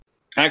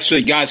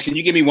Actually, guys, can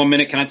you give me 1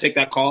 minute? Can I take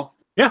that call?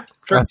 Yeah,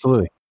 sure.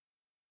 Absolutely.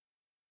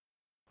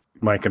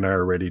 Mike and I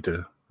are ready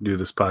to do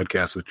this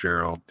podcast with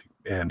Gerald,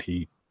 and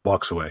he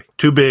walks away.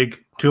 Too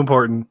big, too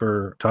important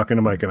for talking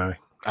to Mike and I.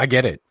 I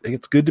get it.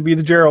 It's good to be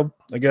the Gerald,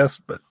 I guess,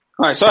 but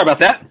All right, sorry about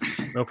that.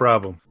 no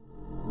problem.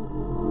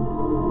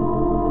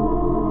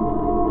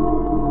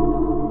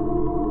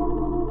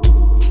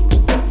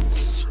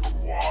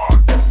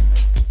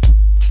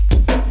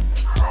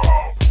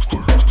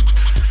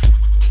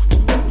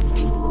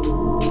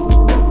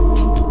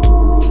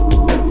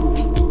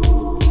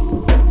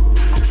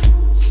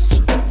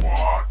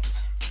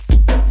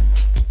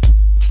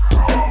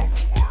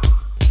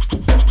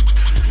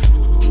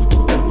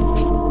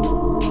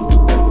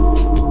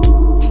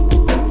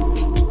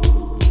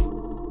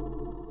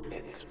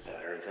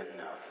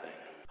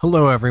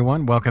 Hello,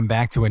 everyone. Welcome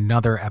back to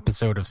another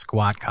episode of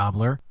Squat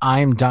Cobbler.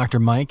 I'm Dr.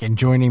 Mike, and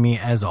joining me,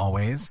 as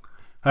always...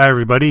 Hi,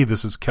 everybody.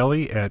 This is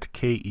Kelly at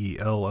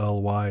KELLYTHUL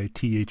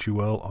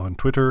on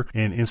Twitter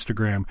and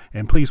Instagram.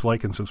 And please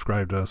like and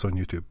subscribe to us on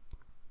YouTube.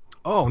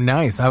 Oh,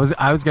 nice. I was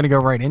going to go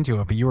right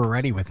into it, but you were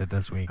ready with it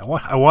this week.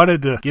 I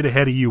wanted to get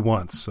ahead of you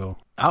once, so...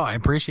 Oh, I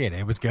appreciate it.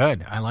 It was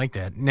good. I liked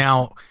it.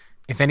 Now...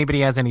 if anybody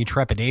has any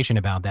trepidation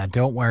about that,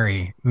 don't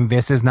worry.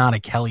 This is not a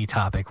Kelly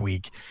topic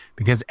week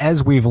because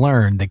as we've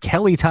learned, the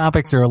Kelly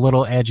topics are a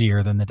little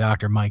edgier than the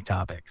Dr. Mike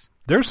topics.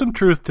 There's some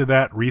truth to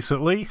that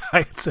recently,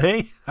 I'd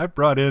say. I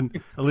brought in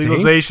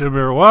legalization of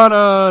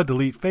marijuana,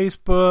 delete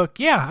Facebook.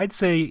 Yeah, I'd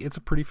say it's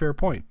a pretty fair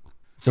point.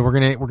 So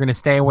we're gonna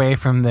stay away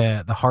from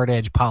the hard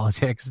edge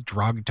politics,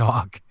 drug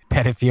talk,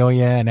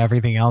 pedophilia, and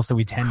everything else that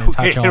we tend to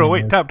touch on.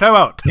 Wait, time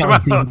out.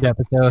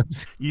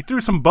 Episodes. You threw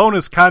some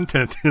bonus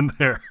content in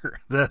there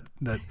that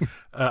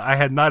I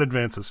had not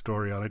advanced the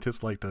story on. I'd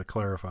just like to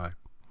clarify.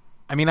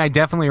 I mean, I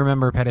definitely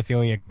remember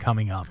pedophilia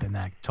coming up in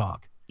that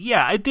talk.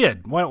 Yeah, I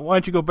did. Why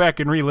don't you go back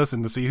and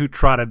re-listen to see who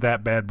trotted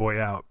that bad boy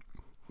out?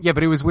 Yeah,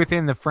 but it was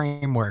within the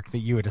framework that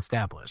you had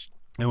established.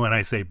 And when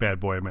I say bad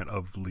boy, I meant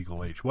of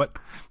legal age. What?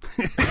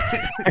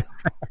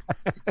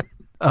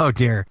 Oh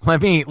dear.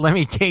 Let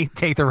me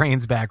take the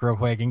reins back real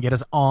quick and get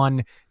us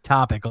on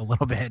topic a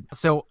little bit.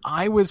 So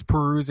I was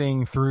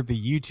perusing through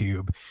the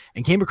YouTube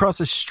and came across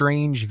a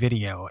strange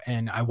video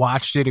and I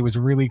watched it. It was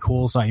really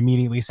cool. So I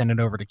immediately sent it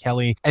over to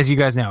Kelly. As you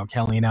guys know,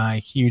 Kelly and I,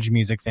 huge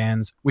music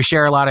fans. We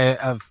share a lot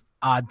of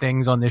odd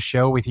things on this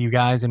show with you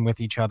guys and with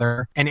each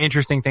other and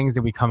interesting things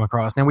that we come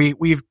across. Now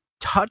we've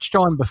touched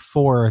on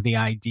before the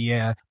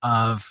idea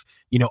of,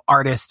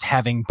 artists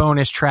having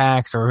bonus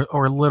tracks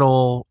or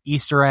little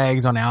Easter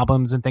eggs on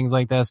albums and things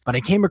like this. But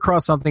I came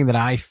across something that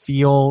I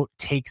feel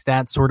takes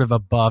that sort of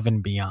above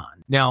and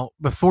beyond. Now,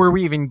 before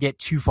we even get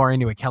too far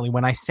into it, Kelly,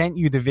 when I sent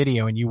you the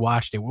video and you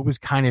watched it, what was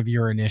kind of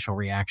your initial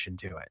reaction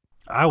to it?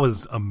 I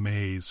was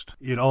amazed.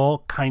 It all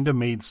kind of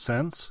made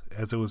sense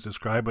as it was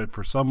described, but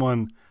for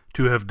someone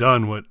to have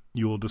done what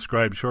you will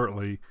describe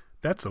shortly,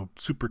 that's a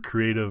super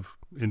creative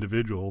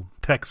individual,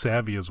 tech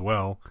savvy as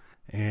well,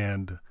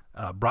 and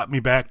brought me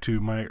back to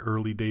my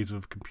early days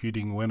of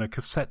computing when a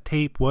cassette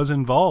tape was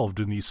involved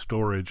in the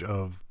storage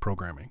of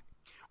programming.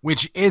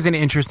 Which is an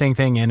interesting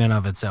thing in and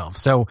of itself.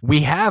 So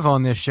we have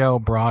on this show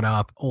brought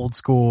up old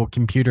school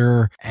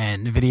computer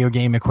and video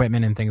game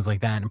equipment and things like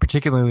that. And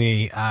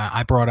particularly,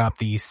 I brought up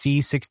the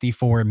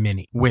C64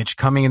 Mini, which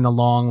coming in the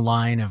long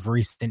line of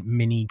recent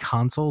mini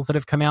consoles that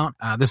have come out.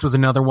 This was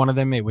another one of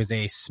them. It was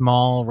a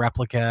small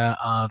replica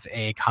of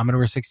a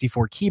Commodore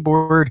 64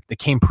 keyboard that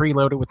came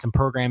preloaded with some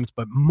programs.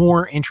 But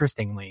more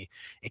interestingly,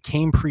 it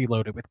came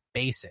preloaded with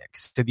BASICs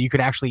so that you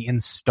could actually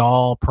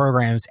install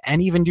programs and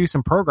even do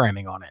some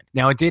programming on it.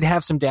 Now, it did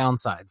have some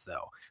downsides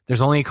though.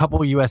 There's only a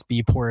couple of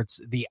USB ports.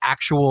 The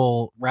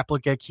actual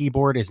replica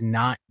keyboard is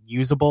not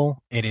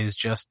usable. It is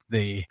just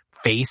the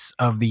face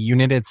of the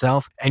unit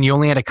itself. And you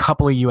only had a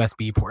couple of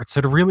USB ports.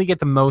 So to really get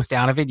the most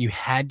out of it, you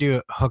had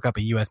to hook up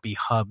a USB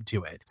hub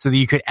to it so that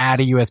you could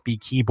add a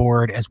USB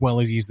keyboard as well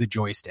as use the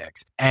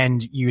joysticks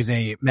and use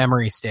a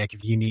memory stick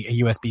if you need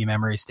a USB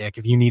memory stick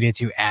if you needed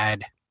to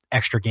add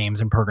extra games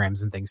and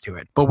programs and things to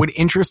it. But what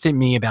interested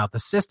me about the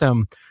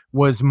system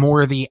was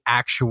more the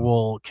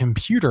actual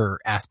computer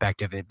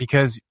aspect of it,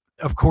 because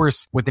of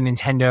course, with the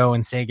Nintendo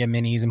and Sega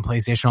Minis and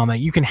PlayStation, all that,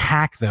 you can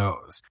hack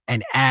those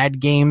and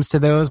add games to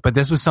those. But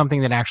this was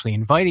something that actually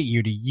invited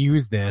you to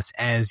use this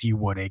as you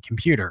would a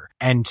computer.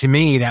 And to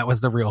me, that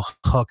was the real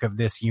hook of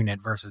this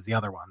unit versus the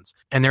other ones.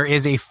 And there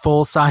is a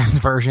full-size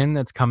version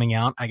that's coming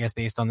out, I guess,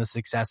 based on the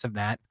success of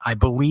that. I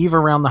believe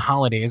around the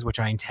holidays, which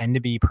I intend to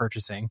be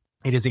purchasing.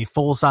 It is a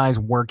full-size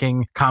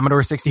working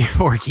Commodore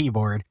 64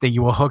 keyboard that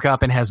you will hook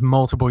up and has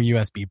multiple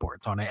USB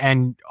ports on it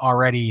and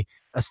already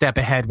a step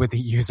ahead with the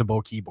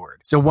usable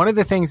keyboard. So one of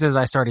the things as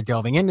I started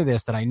delving into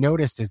this that I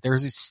noticed is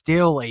there's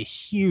still a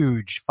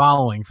huge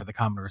following for the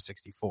Commodore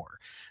 64.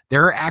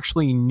 There are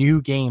actually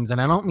new games,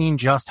 and I don't mean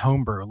just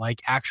homebrew,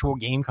 like actual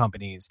game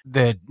companies,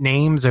 the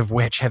names of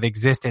which have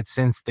existed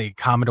since the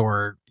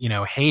Commodore,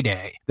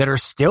 heyday, that are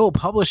still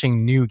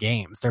publishing new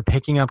games. They're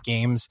picking up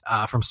games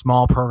from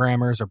small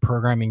programmers or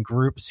programming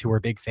groups who are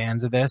big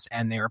fans of this,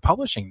 and they are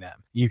publishing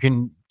them. You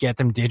can get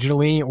them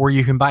digitally, or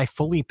you can buy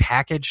fully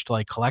packaged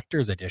like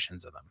collector's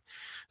editions of them.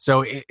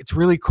 So it's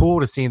really cool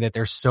to see that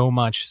there's so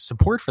much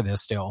support for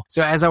this still.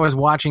 So as I was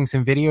watching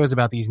some videos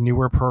about these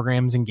newer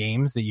programs and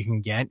games that you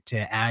can get to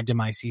add to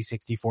my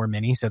C64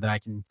 Mini so that I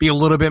can be a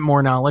little bit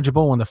more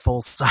knowledgeable when the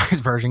full size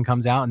version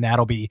comes out, and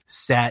that'll be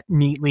set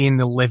neatly in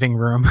the living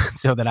room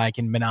so that I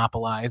can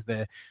monopolize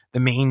the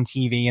main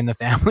TV in the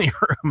family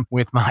room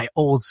with my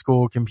old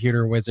school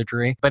computer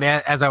wizardry. But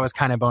as I was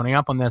kind of boning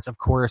up on this, of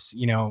course,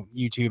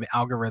 YouTube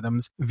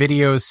algorithms,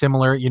 videos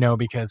similar,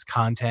 because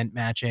content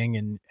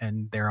matching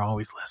and they're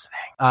always listening.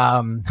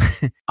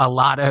 A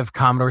lot of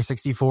Commodore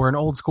 64 and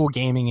old school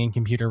gaming and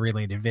computer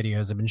related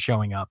videos have been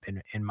showing up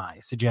in my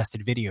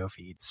suggested video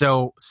feed.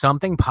 So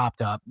something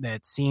popped up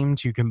that seemed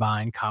to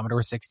combine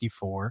Commodore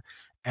 64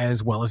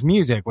 as well as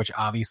music, which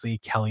obviously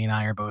Kelly and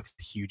I are both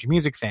huge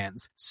music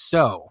fans.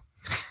 So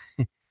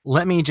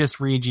let me just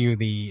read you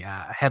the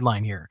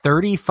headline here.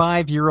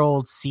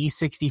 35-year-old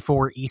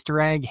C64 Easter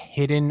egg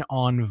hidden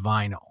on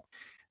vinyl.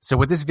 So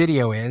what this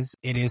video is,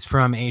 it is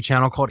from a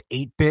channel called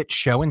 8-Bit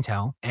Show and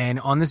Tell. And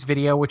on this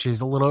video, which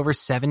is a little over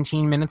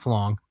 17 minutes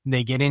long,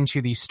 they get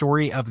into the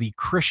story of the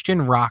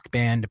Christian rock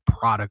band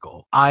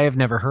Prodigal. I have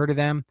never heard of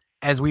them.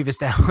 As we've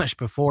established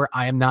before,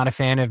 I am not a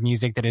fan of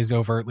music that is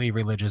overtly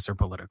religious or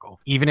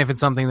political. Even if it's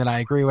something that I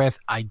agree with,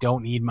 I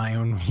don't need my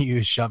own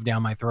views shoved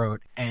down my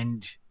throat.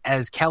 And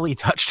as Kelly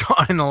touched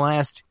on in the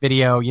last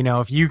video,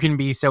 if you can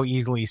be so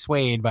easily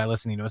swayed by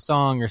listening to a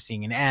song or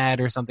seeing an ad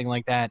or something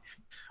like that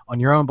on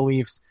your own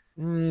beliefs,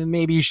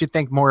 maybe you should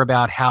think more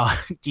about how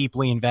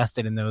deeply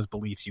invested in those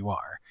beliefs you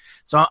are.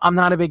 So I'm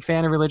not a big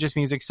fan of religious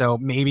music, so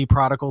maybe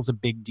Prodigal's a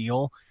big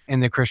deal in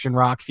the Christian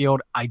rock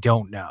field. I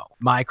don't know.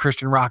 My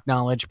Christian rock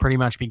knowledge pretty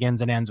much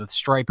begins and ends with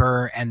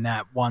Stryper and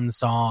that one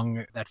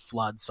song, that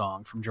Flood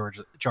song from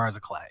Jars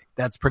of Clay.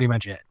 That's pretty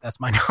much it. That's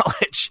my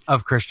knowledge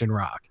of Christian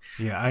rock.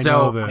 Yeah, I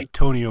know that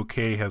Tony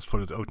O'Kay has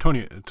floated.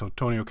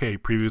 Tony O'Kay,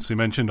 previously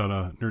mentioned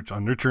on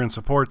Nurture and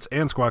Supports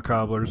and Squad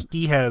Cobblers,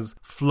 he has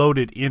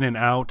floated in and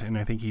out, and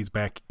I think he's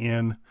back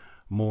in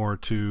more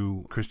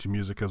to Christian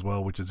music as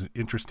well, which is an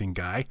interesting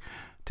guy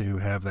to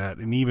have that.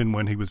 And even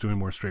when he was doing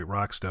more straight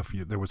rock stuff,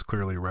 there was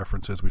clearly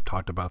references. We've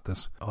talked about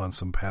this on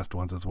some past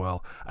ones as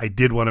well. I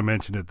did want to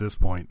mention at this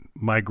point,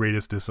 my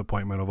greatest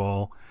disappointment of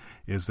all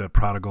is that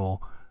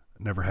Prodigal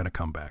never had a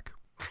comeback.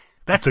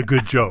 That's a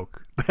good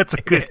joke. That's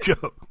a good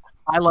joke.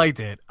 I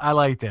liked it. I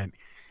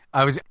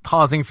was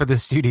pausing for the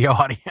studio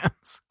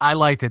audience. I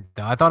liked it,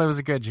 though. I thought it was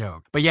a good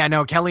joke. But yeah,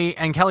 no, Kelly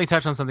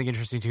touched on something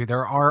interesting, too.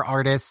 There are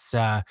artists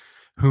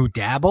who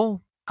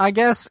dabble, I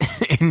guess,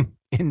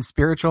 in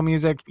spiritual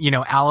music.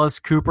 Alice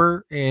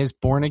Cooper is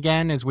born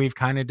again, as we've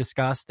kind of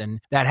discussed, and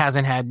that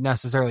hasn't had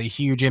necessarily a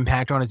huge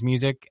impact on his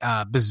music.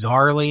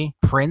 Bizarrely,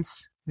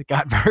 Prince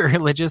got very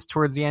religious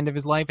towards the end of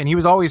his life, and he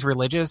was always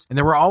religious, and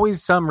there were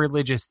always some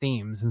religious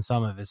themes in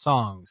some of his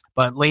songs.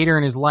 But later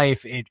in his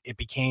life, it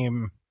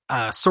became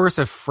a source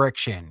of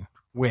friction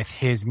with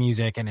his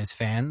music and his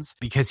fans,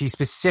 because he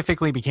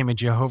specifically became a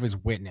Jehovah's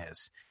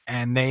Witness,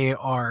 and they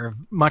are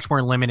much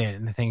more limited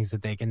in the things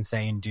that they can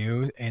say and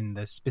do in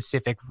the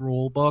specific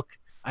rule book,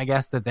 I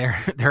guess, that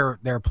their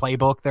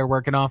playbook they're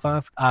working off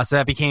of. So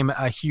that became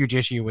a huge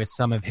issue with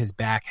some of his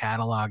back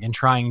catalog, and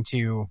trying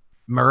to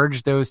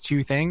merge those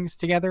two things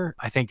together.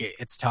 I think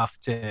it's tough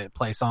to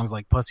play songs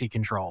like Pussy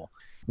Control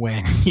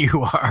when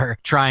you are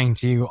trying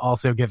to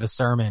also give a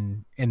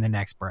sermon in the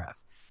next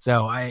breath.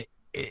 So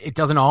it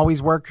doesn't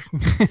always work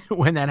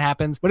when that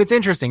happens, but it's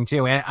interesting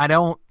too. And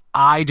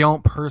I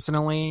don't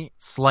personally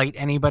slight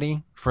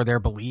anybody for their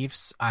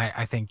beliefs.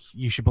 I think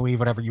you should believe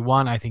whatever you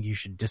want. I think you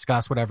should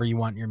discuss whatever you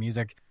want in your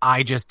music.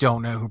 I just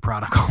don't know who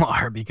Prodigal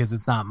are, because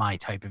it's not my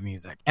type of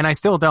music. And I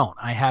still don't.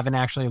 I haven't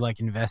actually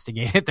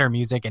investigated their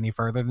music any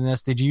further than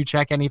this. Did you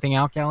check anything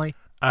out, Kelly?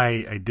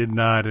 I did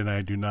not, and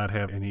I do not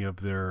have any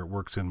of their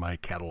works in my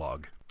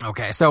catalog.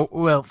 Okay, so,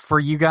 well, for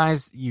you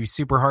guys, you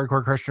super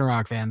hardcore Christian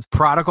rock fans,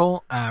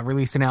 Prodigal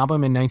released an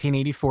album in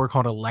 1984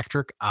 called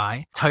Electric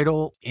Eye.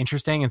 Title,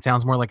 interesting, and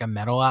sounds more like a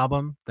metal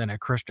album than a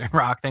Christian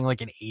rock thing,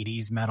 like an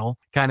 80s metal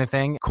kind of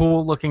thing.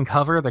 Cool looking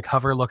cover. The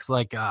cover looks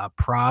like a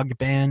prog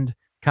band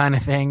kind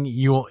of thing.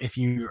 If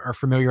you are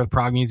familiar with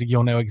prog music,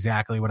 you'll know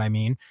exactly what I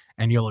mean,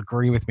 and you'll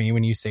agree with me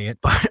when you see it.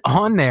 But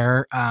on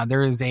there,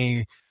 there is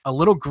a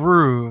little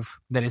groove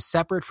that is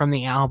separate from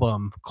the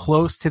album,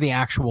 close to the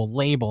actual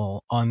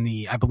label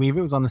I believe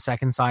it was on the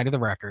second side of the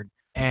record.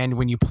 And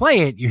when you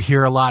play it, you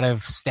hear a lot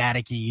of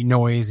staticky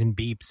noise and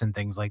beeps and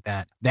things like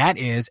that. That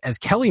is, as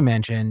Kelly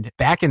mentioned,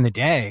 back in the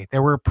day,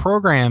 there were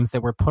programs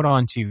that were put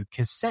onto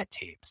cassette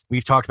tapes.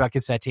 We've talked about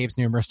cassette tapes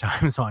numerous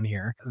times on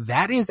here.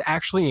 That is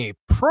actually a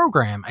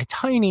program, a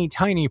tiny,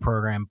 tiny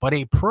program, but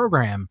a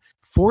program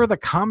for the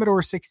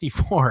Commodore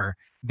 64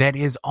 that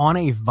is on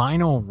a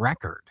vinyl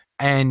record.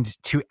 And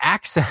to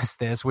access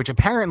this, which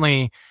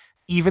apparently,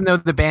 even though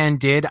the band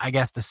did, I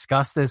guess,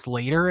 discuss this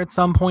later at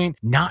some point,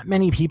 not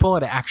many people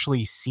had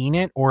actually seen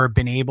it or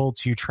been able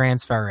to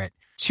transfer it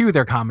to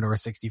their Commodore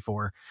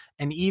 64.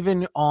 And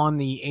even on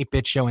the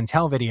 8-Bit Show and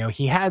Tell video,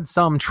 he had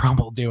some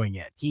trouble doing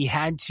it. He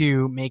had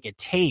to make a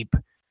tape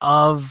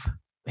of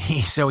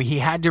he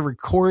had to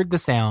record the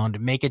sound,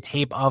 make a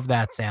tape of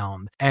that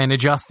sound, and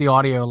adjust the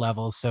audio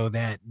levels so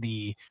that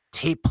the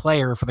tape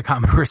player for the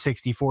Commodore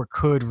 64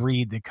 could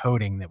read the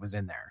coding that was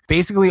in there.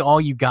 Basically, all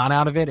you got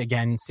out of it,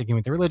 again, sticking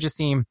with the religious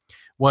theme,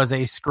 was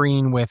a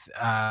screen with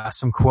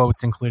some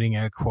quotes, including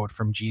a quote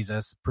from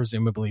Jesus,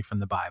 presumably from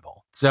the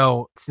Bible.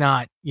 So it's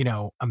not,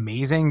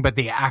 amazing, but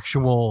the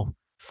actual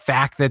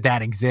fact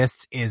that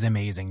exists is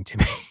amazing to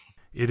me.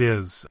 It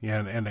is.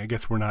 Yeah, and I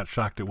guess we're not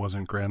shocked it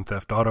wasn't Grand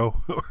Theft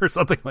Auto or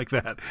something like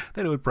that.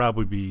 That it would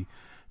probably be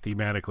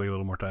thematically a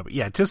little more type. But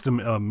yeah, just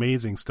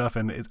amazing stuff.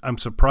 And I'm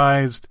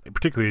surprised,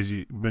 particularly as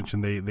you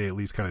mentioned, they at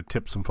least kind of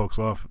tipped some folks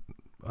off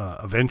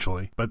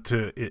eventually, but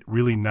to it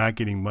really not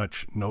getting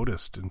much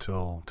noticed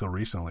until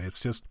recently. It's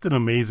just an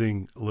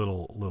amazing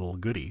little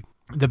goodie.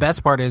 The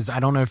best part is, I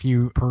don't know if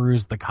you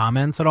perused the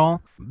comments at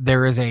all.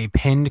 There is a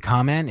pinned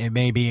comment, it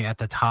may be at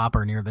the top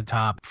or near the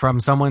top, from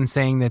someone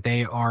saying that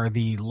they are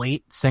the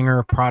late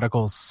singer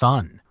Prodigal's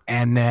son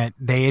and that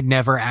they had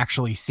never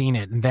actually seen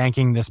it, and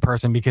thanking this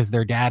person because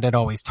their dad had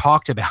always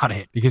talked about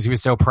it because he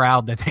was so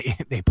proud that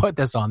they put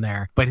this on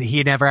there, but he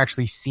had never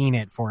actually seen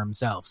it for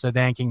himself. So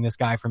thanking this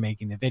guy for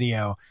making the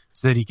video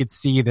so that he could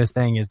see this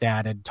thing his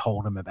dad had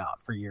told him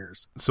about for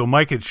years. So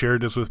Mike had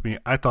shared this with me.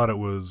 I thought it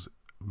was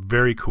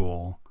very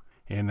cool.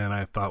 And then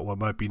I thought what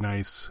might be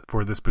nice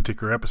for this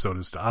particular episode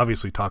is to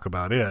obviously talk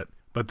about it,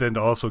 but then to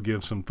also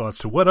give some thoughts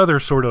to what other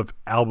sort of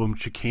album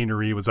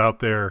chicanery was out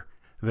there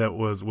that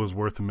was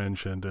worth a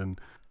mention. And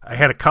I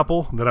had a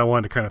couple that I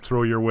wanted to kind of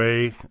throw your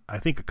way. I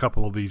think a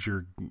couple of these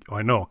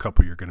I know a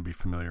couple you're going to be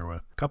familiar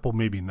with. A couple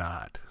maybe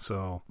not.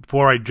 So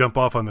before I jump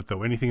off on that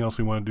though, anything else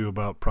we want to do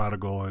about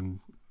Prodigal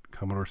and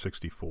Commodore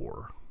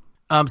 64?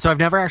 So I've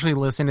never actually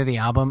listened to the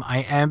album. I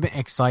am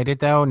excited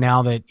though,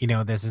 now that,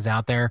 this is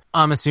out there.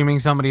 I'm assuming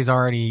somebody's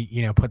already,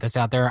 put this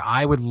out there.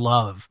 I would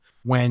love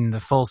when the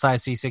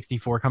full-size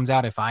C64 comes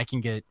out, if I can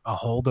get a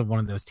hold of one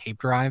of those tape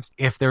drives,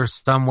 if there's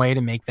some way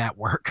to make that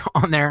work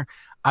on there,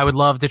 I would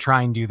love to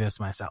try and do this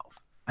myself.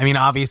 I mean,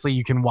 obviously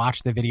you can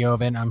watch the video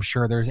of it, and I'm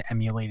sure there's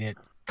emulated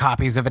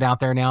copies of it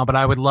out there now, but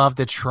I would love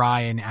to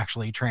try and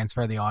actually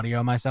transfer the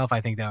audio myself.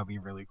 I think that would be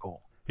really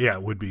cool. Yeah,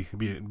 it would be. It'd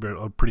be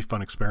a pretty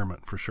fun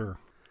experiment for sure.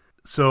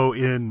 So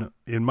in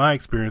my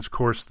experience, of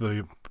course,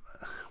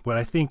 what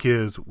I think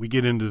is we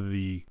get into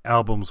the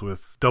albums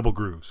with double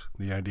grooves.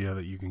 The idea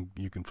that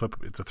you can flip.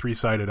 It's a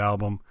 3-sided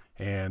album,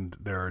 and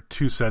there are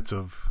 2 sets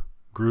of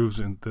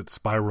grooves that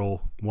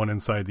spiral one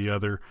inside the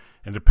other.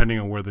 And depending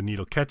on where the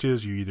needle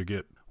catches, you either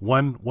get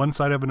one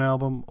side of an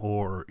album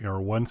or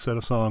one set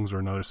of songs or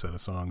another set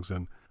of songs.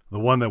 And the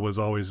one that was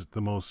always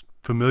the most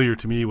familiar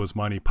to me was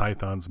Monty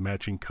Python's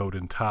Matching Coat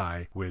and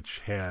Tie, which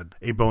had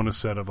a bonus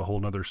set of a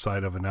whole other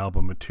side of an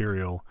album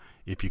material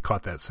if you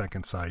caught that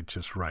second side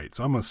just right.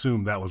 So I'm going to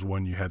assume that was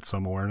one you had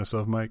some awareness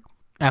of, Mike?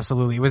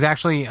 Absolutely. It was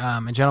actually a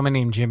gentleman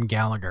named Jim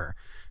Gallagher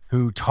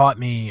who taught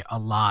me a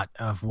lot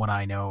of what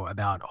I know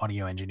about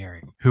audio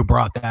engineering, who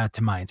brought that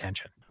to my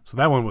attention. So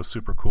that one was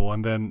super cool.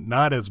 And then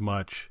not as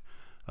much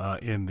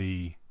in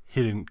the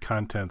hidden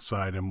content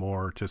side and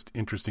more just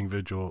interesting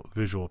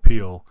visual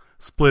appeal.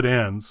 Split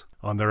Enz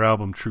on their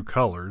album True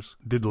Colors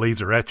did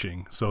laser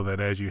etching, so that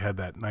as you had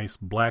that nice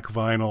black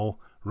vinyl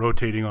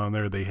rotating on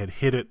there, they had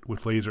hit it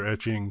with laser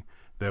etching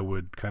that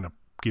would kind of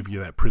give you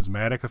that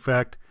prismatic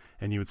effect,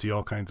 and you would see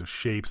all kinds of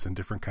shapes and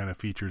different kind of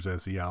features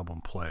as the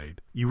album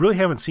played. You really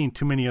haven't seen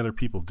too many other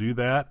people do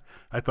that.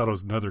 I thought it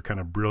was another kind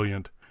of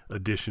brilliant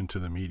addition to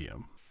the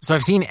medium. So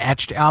I've seen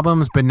etched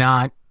albums, but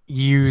not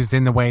used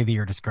in the way that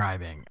you're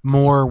describing.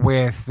 More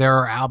with, there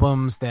are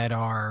albums that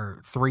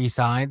are 3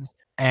 sides,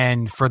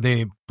 and for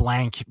the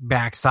blank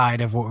backside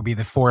of what would be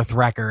the 4th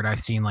record, I've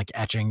seen like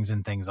etchings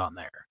and things on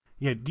there.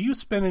 Yeah, do you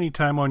spend any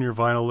time on your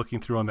vinyl looking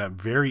through on that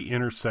very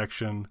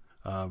intersection,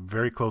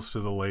 very close to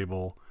the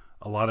label?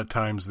 A lot of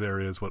times there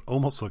is what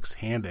almost looks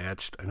hand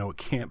etched. I know it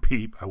can't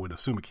be, I would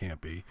assume it can't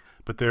be,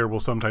 but there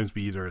will sometimes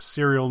be either a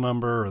serial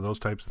number or those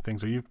types of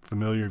things. Are you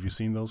familiar? Have you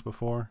seen those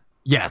before?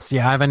 Yes,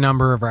 yeah, I have a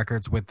number of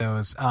records with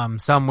those,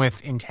 some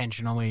with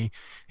intentionally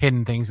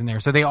hidden things in there.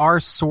 So they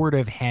are sort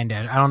of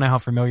hand-etched. I don't know how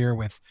familiar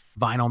with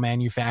vinyl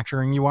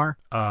manufacturing you are.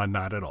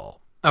 Not at all.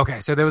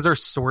 Okay, so those are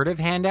sort of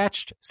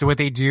hand-etched. So what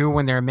they do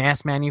when they're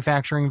mass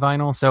manufacturing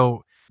vinyl,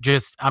 so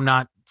just, I'm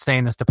not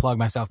saying this to plug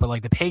myself, but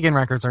like the Pagan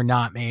records are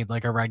not made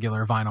like a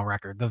regular vinyl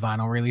record. The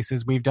vinyl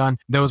releases we've done,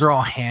 those are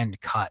all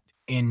hand-cut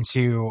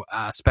into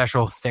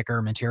special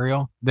thicker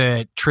material.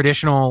 The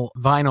traditional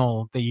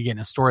vinyl that you get in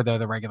a store, though,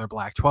 the regular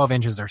black 12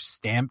 inches, are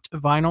stamped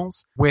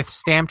vinyls. With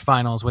stamped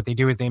vinyls, what they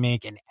do is they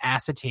make an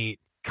acetate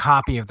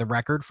copy of the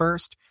record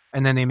first,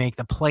 and then they make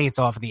the plates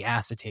off of the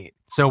acetate.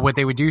 So what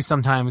they would do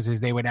sometimes is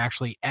they would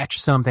actually etch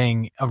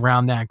something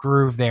around that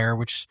groove there,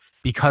 which,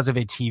 because of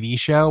a TV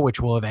show, which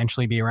will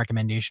eventually be a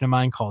recommendation of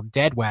mine, called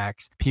Dead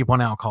Wax, people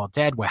now call it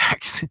Dead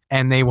Wax,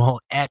 and they will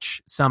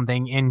etch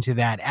something into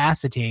that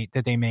acetate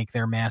that they make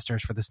their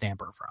masters for the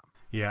stamper from.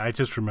 Yeah, I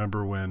just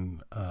remember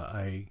when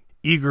I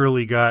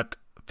eagerly got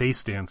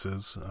Face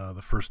Dances,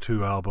 the first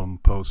 2 album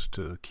post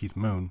Keith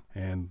Moon,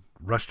 and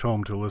rushed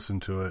home to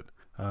listen to it.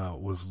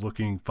 was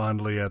looking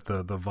fondly at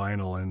the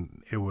vinyl,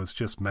 and it was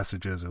just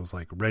messages. It was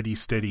like Ready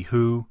Steady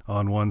Who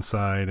on one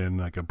side and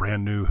like a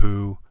brand new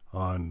Who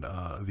on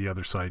the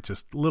other side,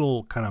 just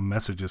little kind of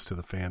messages to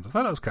the fans. I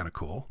thought it was kind of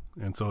cool.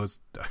 And so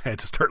I had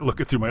to start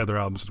looking through my other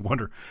albums and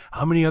wonder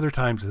how many other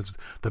times has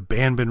the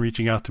band been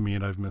reaching out to me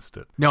and I've missed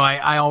it. No,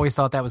 I always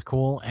thought that was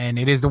cool. And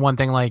it is the one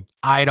thing, like,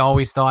 I'd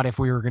always thought if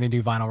we were going to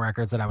do vinyl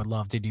records that I would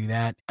love to do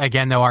that.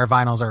 Again, though, our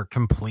vinyls are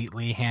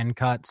completely hand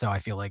cut. So I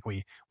feel like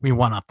we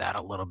one up that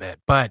a little bit.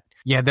 But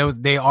yeah,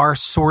 they are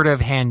sort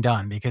of hand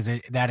done because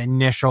that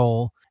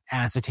initial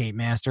acetate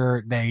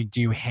master, they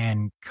do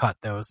hand cut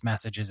those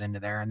messages into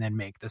there and then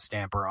make the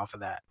stamper off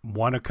of that.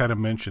 Want to kind of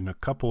mention a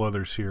couple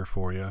others here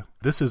for you.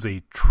 This is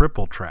a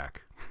triple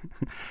track.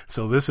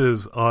 So this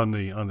is on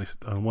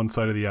one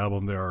side of the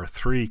album there are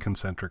 3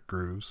 concentric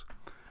grooves.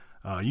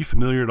 You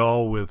familiar at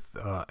all with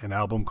an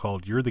album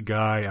called You're the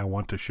Guy I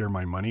Want to Share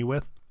My Money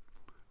With?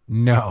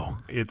 No.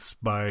 It's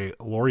by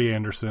Laurie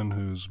Anderson,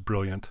 who's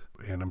brilliant,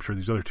 and I'm sure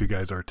these other 2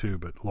 guys are too,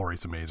 but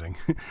Laurie's amazing.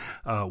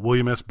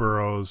 William S.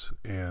 Burroughs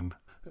and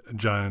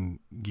John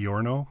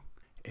Giorno,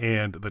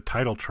 and the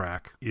title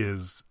track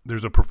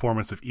there's a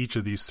performance of each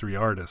of these 3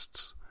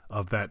 artists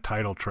of that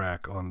title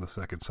track on the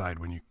second side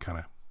when you kind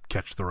of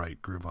catch the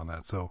right groove on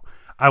that. So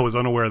I was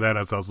unaware of that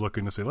as I was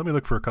looking to say, let me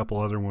look for a couple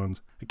other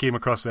ones. I came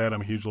across that.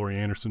 I'm a huge Laurie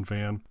Anderson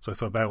fan, so I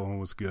thought that one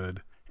was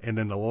good. And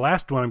then the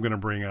last one I'm going to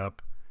bring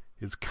up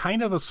is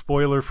kind of a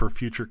spoiler for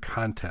future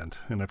content,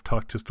 and I've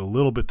talked just a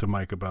little bit to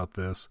Mike about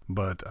this,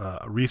 but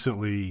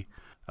recently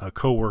a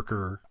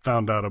coworker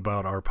found out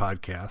about our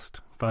podcast,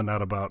 found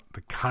out about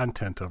the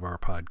content of our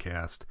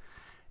podcast,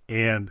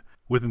 and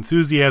with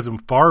enthusiasm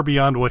far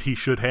beyond what he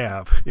should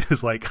have,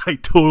 is like, I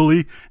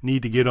totally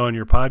need to get on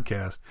your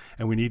podcast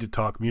and we need to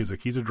talk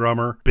music. He's a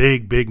drummer,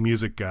 big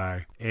music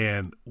guy,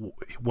 and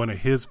one of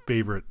his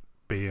favorite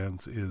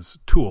bands is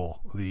Tool,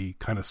 the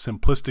kind of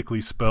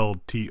simplistically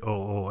spelled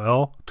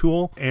Tool,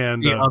 Tool,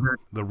 and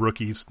the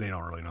Rookies, they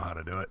don't really know how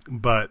to do it,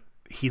 but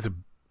he's a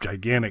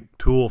gigantic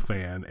Tool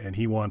fan, and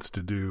he wants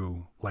to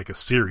do like a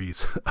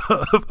series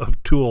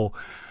of Tool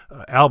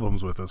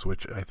albums with us,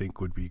 which I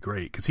think would be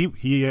great because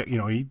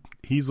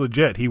he's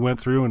legit. He went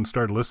through and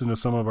started listening to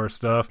some of our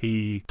stuff.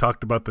 He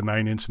talked about the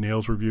 9 Inch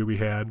Nails review we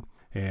had,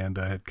 and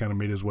had kind of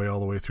made his way all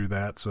the way through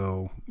that.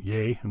 So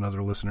yay,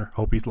 another listener.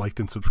 Hope he's liked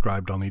and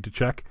subscribed. I'll need to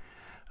check.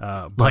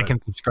 Like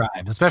and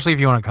subscribe, especially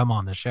if you want to come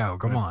on the show.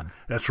 Come on.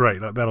 That's right.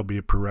 That'll be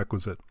a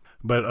prerequisite.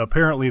 But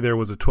apparently there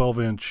was a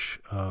 12-inch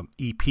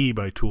EP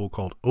by Tool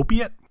called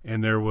Opiate,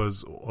 and there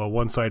was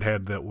one side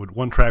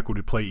one track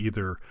would play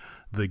either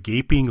The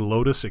Gaping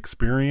Lotus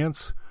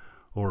Experience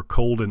or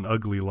Cold and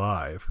Ugly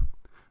Live.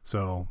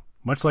 So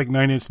much like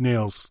 9 Inch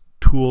Nails,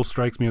 Tool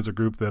strikes me as a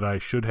group that I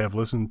should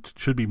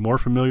be more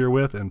familiar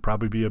with and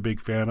probably be a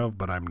big fan of,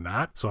 but I'm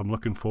not. So I'm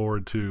looking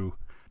forward to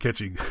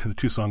catching the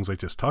 2 songs I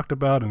just talked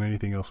about and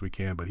anything else we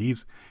can, but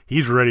he's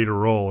ready to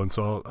roll, and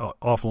so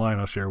offline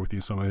I'll share with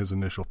you some of his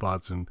initial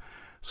thoughts. And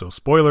so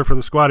spoiler for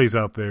the squatties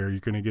out there, you're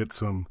going to get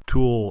some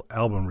Tool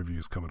album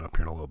reviews coming up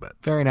here in a little bit.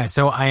 Very nice.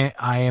 So I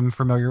am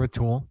familiar with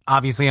Tool.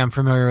 Obviously I'm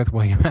familiar with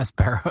William S.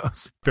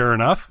 Burroughs. Fair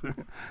enough.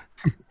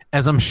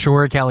 As I'm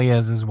sure Kelly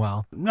is as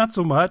well. Not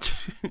so much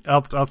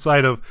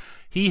outside of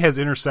he has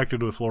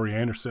intersected with Laurie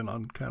Anderson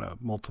on kind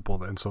of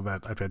multiple, and so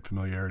that I've had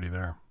familiarity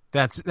there.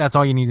 That's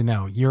all you need to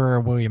know. You're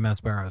a William S.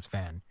 Burroughs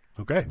fan.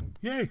 Okay.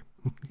 Yay.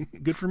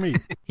 Good for me.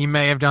 He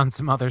may have done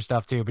some other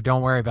stuff too, but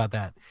don't worry about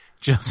that.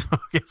 Just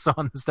focus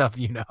on the stuff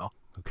you know.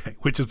 Okay.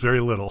 Which is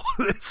very little.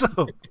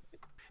 So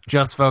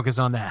just focus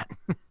on that.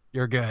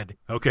 You're good.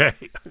 Okay.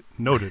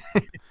 Noted.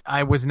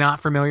 I was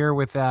not familiar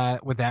with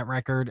that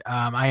record.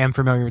 I am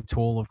familiar with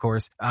Tool, of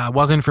course.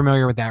 Wasn't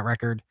familiar with that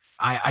record.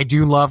 I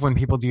do love when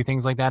people do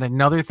things like that.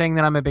 Another thing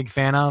that I'm a big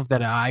fan of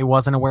that I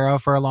wasn't aware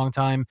of for a long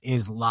time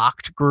is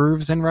locked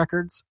grooves in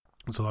records.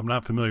 So I'm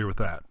not familiar with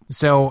that.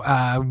 So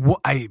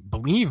I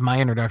believe my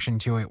introduction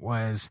to it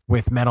was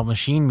with Metal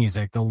Machine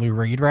Music, the Lou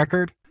Reed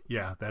record.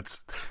 Yeah,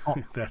 that's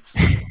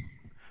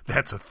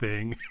a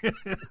thing.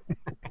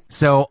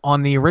 So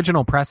on the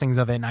original pressings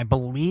of it, and I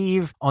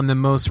believe on the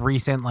most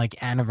recent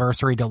like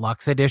anniversary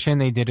deluxe edition,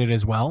 they did it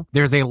as well.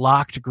 There's a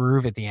locked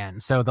groove at the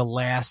end. So the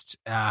last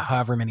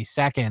however many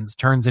seconds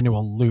turns into a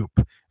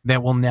loop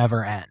that will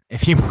never end.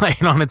 If you play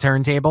it on a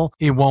turntable,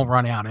 it won't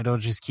run out. It'll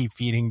just keep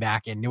feeding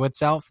back into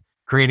itself,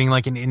 creating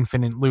like an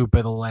infinite loop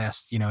of the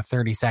last,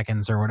 30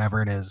 seconds or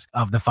whatever it is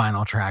of the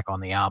final track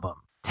on the album.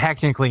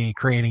 Technically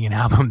creating an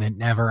album that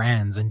never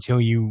ends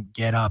until you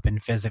get up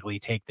and physically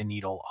take the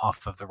needle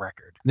off of the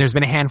record. There's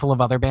been a handful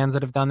of other bands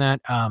that have done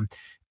that.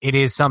 It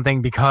is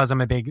something, because I'm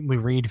a big Lou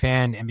Reed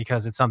fan and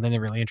because it's something that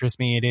really interests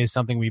me, it is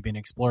something we've been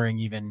exploring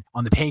even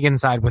on the Pagan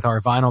side with our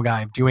vinyl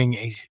guy, doing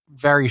a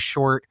very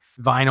short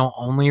vinyl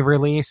only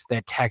release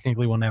that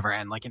technically will never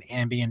end, like an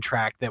ambient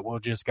track that will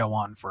just go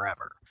on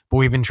forever. but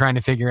we've been trying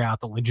to figure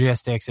out the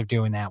logistics of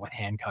doing that with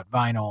hand cut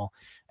vinyl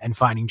and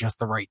finding just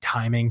the right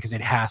timing, because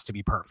it has to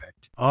be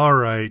perfect. All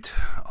right.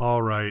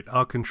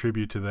 I'll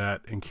contribute to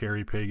that and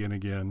carry Pagan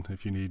again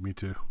if you need me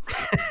to.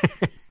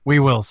 We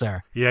will,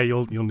 sir. Yeah,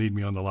 you'll need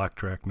me on the lock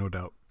track, no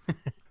doubt.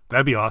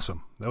 That'd be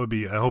awesome. That would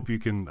be. I hope you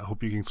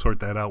can sort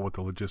that out. What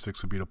the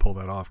logistics would be to pull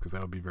that off, because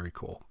that would be very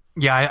cool.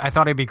 Yeah, I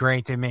thought it'd be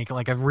great to make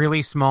like a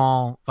really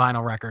small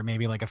vinyl record,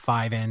 maybe like a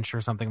 5-inch or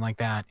something like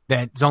that.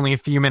 That's only a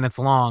few minutes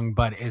long,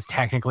 but is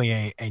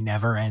technically a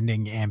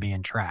never-ending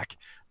ambient track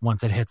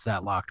once it hits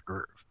that locked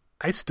groove.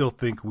 I still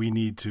think we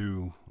need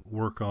to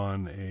work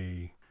on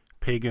a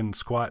Pagan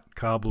Squat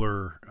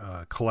Cobbler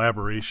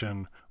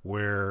collaboration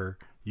where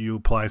you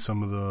apply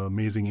some of the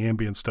amazing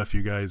ambient stuff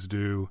you guys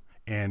do,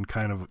 and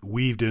kind of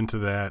weaved into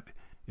that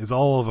is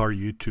all of our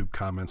YouTube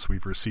comments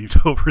we've received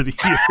over the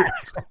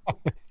years.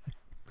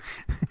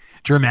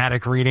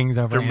 Dramatic readings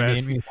over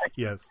ambient music.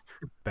 Yes,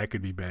 that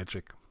could be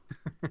magic.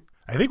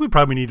 I think we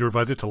probably need to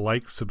revise it to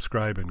like,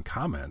 subscribe, and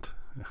comment.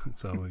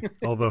 So,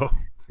 although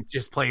it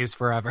just plays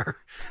forever.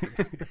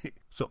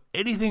 So,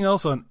 anything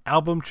else on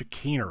album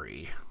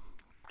chicanery?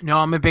 No,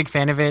 I'm a big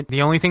fan of it.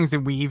 The only things that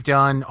we've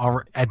done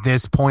are at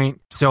this point.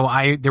 So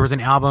there was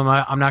an album.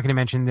 I'm not going to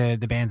mention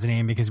the band's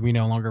name because we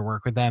no longer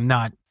work with them.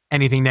 Not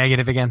anything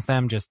negative against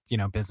them, just,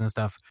 business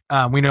stuff.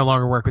 We no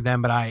longer work with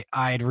them, but I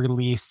had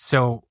released.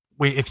 So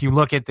if you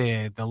look at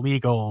the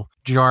legal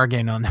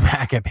jargon on the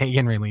back of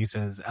Pagan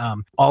releases,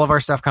 all of our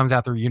stuff comes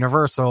out through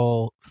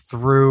Universal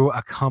through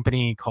a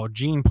company called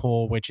Gene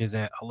Pool, which is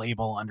a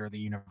label under the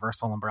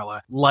Universal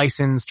umbrella,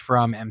 licensed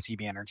from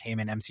MCB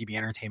Entertainment. MCB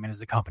Entertainment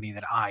is a company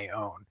that I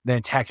own,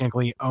 that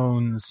technically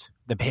owns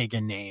the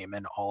Pagan name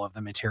and all of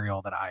the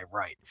material that I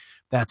write.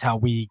 That's how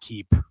we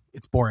keep,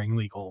 it's boring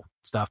legal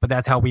stuff, but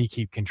that's how we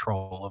keep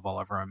control of all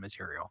of our own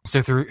material.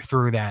 So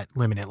through that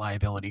limited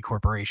liability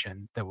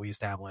corporation that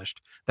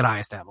I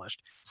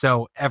established.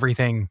 So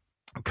everything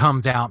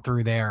comes out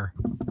through there.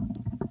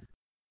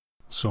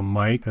 So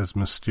Mike has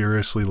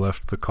mysteriously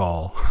left the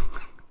call.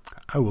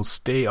 I will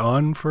stay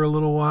on for a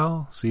little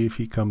while, see if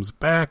he comes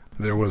back.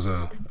 There was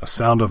a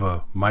sound of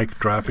a mic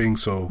dropping,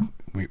 so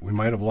we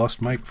might have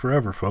lost Mike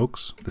forever,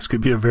 folks. This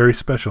could be a very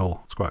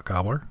special Squat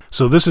Cobbler.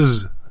 So this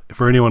is,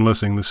 for anyone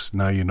listening,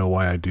 now you know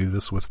why I do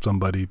this with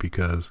somebody,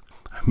 because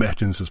I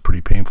imagine this is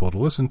pretty painful to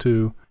listen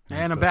to.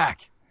 And I'm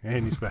back.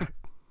 And he's back.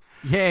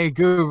 Yay,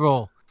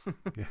 Google.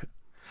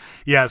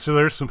 Yeah, so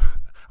there's some,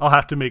 I'll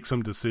have to make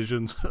some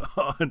decisions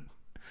on,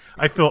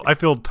 I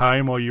filled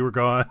time while you were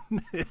gone.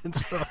 And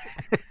so,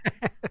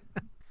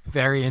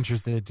 very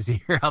interested to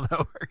see how that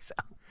works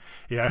out.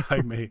 Yeah,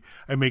 I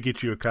may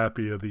get you a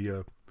copy of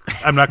the,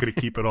 I'm not going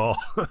to keep it all,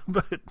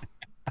 but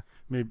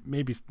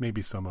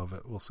maybe some of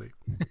it. We'll see.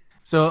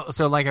 So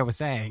like I was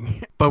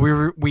saying, but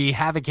we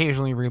have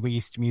occasionally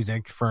released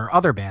music for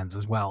other bands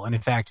as well. And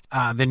in fact,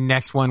 the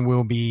next one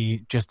will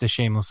be, just to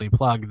shamelessly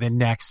plug, the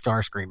next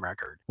Starscream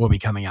record will be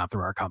coming out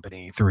through our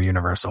company, through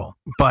Universal.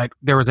 But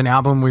there was an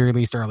album we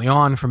released early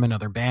on from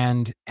another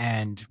band,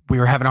 and we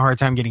were having a hard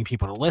time getting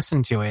people to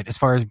listen to it as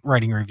far as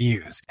writing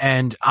reviews.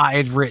 And I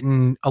had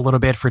written a little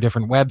bit for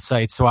different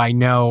websites, so I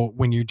know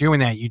when you're doing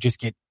that, you just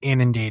get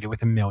inundated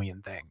with a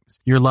million things.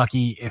 You're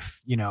lucky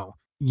if,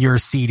 your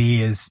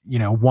CD is,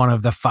 one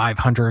of the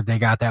 500 they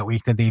got that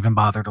week that they even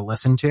bother to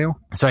listen to.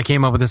 So I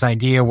came up with this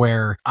idea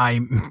where I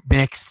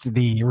mixed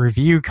the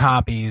review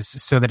copies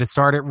so that it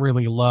started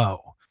really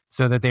low,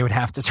 so that they would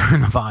have to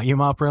turn the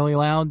volume up really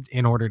loud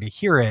in order to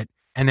hear it.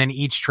 And then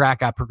each track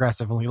got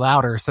progressively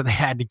louder, so they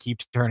had to keep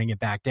turning it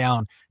back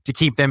down to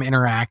keep them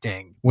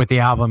interacting with the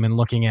album and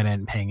looking at it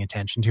and paying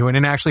attention to it.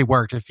 And it actually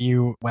worked. A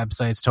few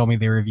websites told me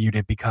they reviewed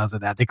it because of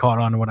that. They caught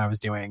on to what I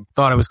was doing,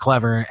 thought it was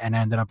clever, and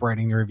ended up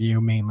writing the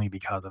review mainly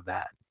because of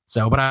that.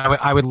 So, but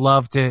I would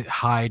love to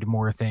hide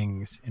more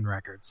things in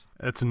records.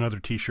 That's another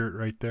T-shirt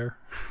right there.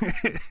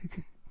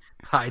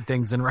 Hide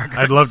things in records.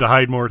 I'd love to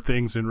hide more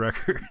things in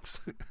records.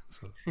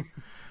 So.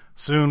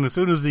 As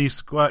soon as the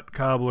Squat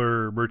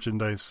Cobbler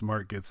merchandise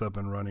mart gets up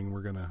and running,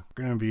 we're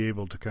gonna be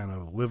able to kind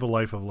of live a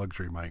life of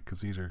luxury, Mike,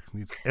 because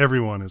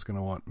everyone is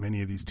gonna want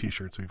many of these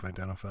T-shirts we've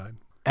identified.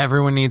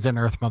 Everyone needs an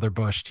Earth Mother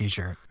Bush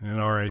T-shirt. And an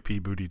R.I.P.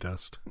 Booty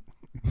Dust.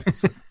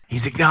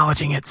 He's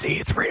acknowledging it. See,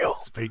 it's real.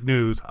 It's fake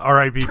news.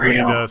 R.I.P. Booty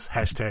Dust.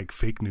 #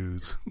 fake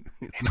news.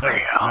 It's real.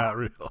 It's not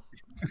real.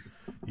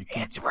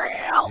 It's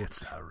real.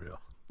 It's not real.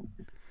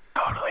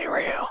 Totally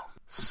real.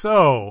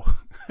 So,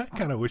 I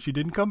kind of wish you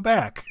didn't come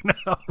back.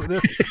 No,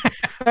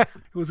 it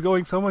was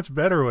going so much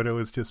better when it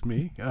was just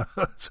me.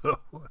 So,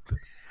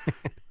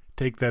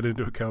 take that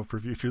into account for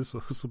future.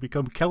 So this will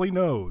become Kelly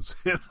Knows.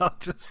 And I'll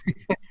just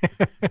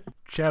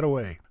chat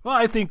away. Well,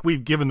 I think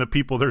we've given the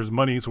people their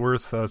money's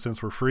worth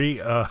since we're free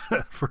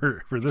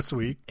for this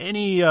week.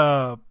 Any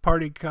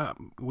party?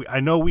 I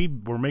know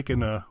we're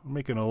making a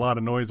lot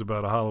of noise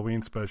about a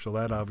Halloween special.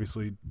 That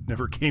obviously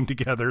never came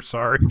together.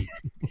 Sorry.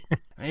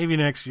 Maybe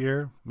next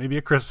year. Maybe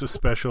a Christmas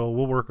special.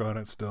 We'll work on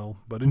it still.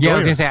 But enjoy. Yeah, I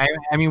was gonna say.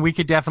 I mean, we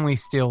could definitely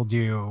still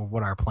do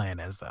what our plan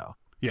is, though.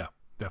 Yeah.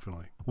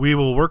 Definitely. We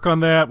will work on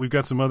that. We've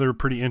got some other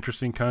pretty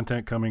interesting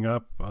content coming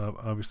up.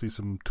 Obviously,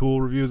 some tool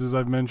reviews, as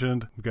I've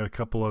mentioned. We've got a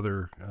couple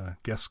other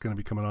guests going to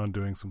be coming on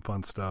doing some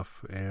fun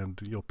stuff, and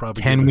you'll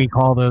probably... Can we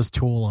call those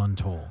tool on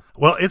tool?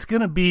 Well, it's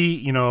going to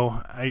be,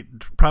 I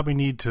probably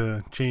need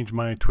to change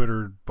my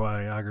Twitter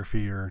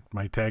biography, or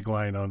my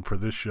tagline on for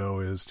this show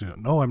is,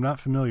 no, I'm not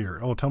familiar.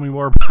 Oh, tell me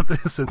more about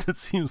this, since it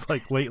seems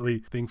like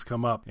lately things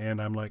come up,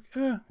 and I'm like,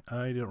 I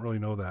don't really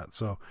know that.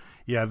 So,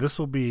 yeah, this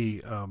will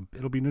be,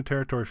 it'll be new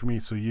territory for me.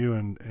 So you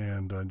and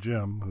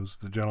Jim, who's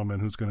the gentleman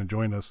who's going to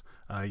join us,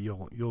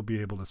 you'll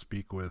be able to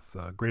speak with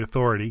great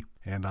authority,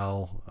 and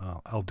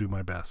I'll do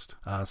my best.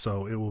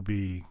 So it will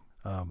be,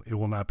 it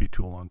will not be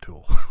tool on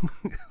tool.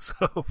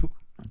 So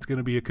it's going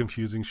to be a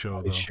confusing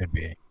show, though. It should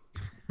be.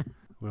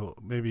 Well,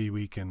 maybe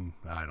we can,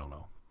 I don't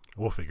know.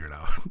 We'll figure it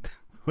out.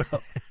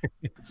 Well,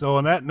 so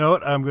on that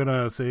note, I'm going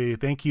to say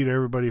thank you to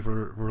everybody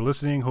for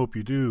listening. Hope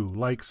you do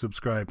like,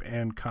 subscribe,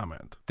 and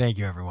comment. Thank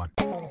you, everyone.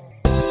 All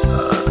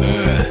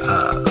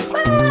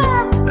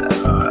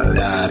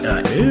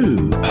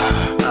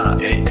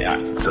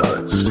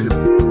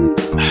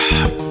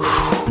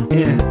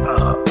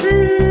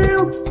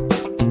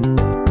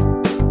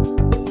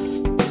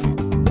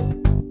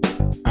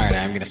right,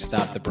 I'm going to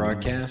stop the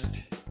broadcast.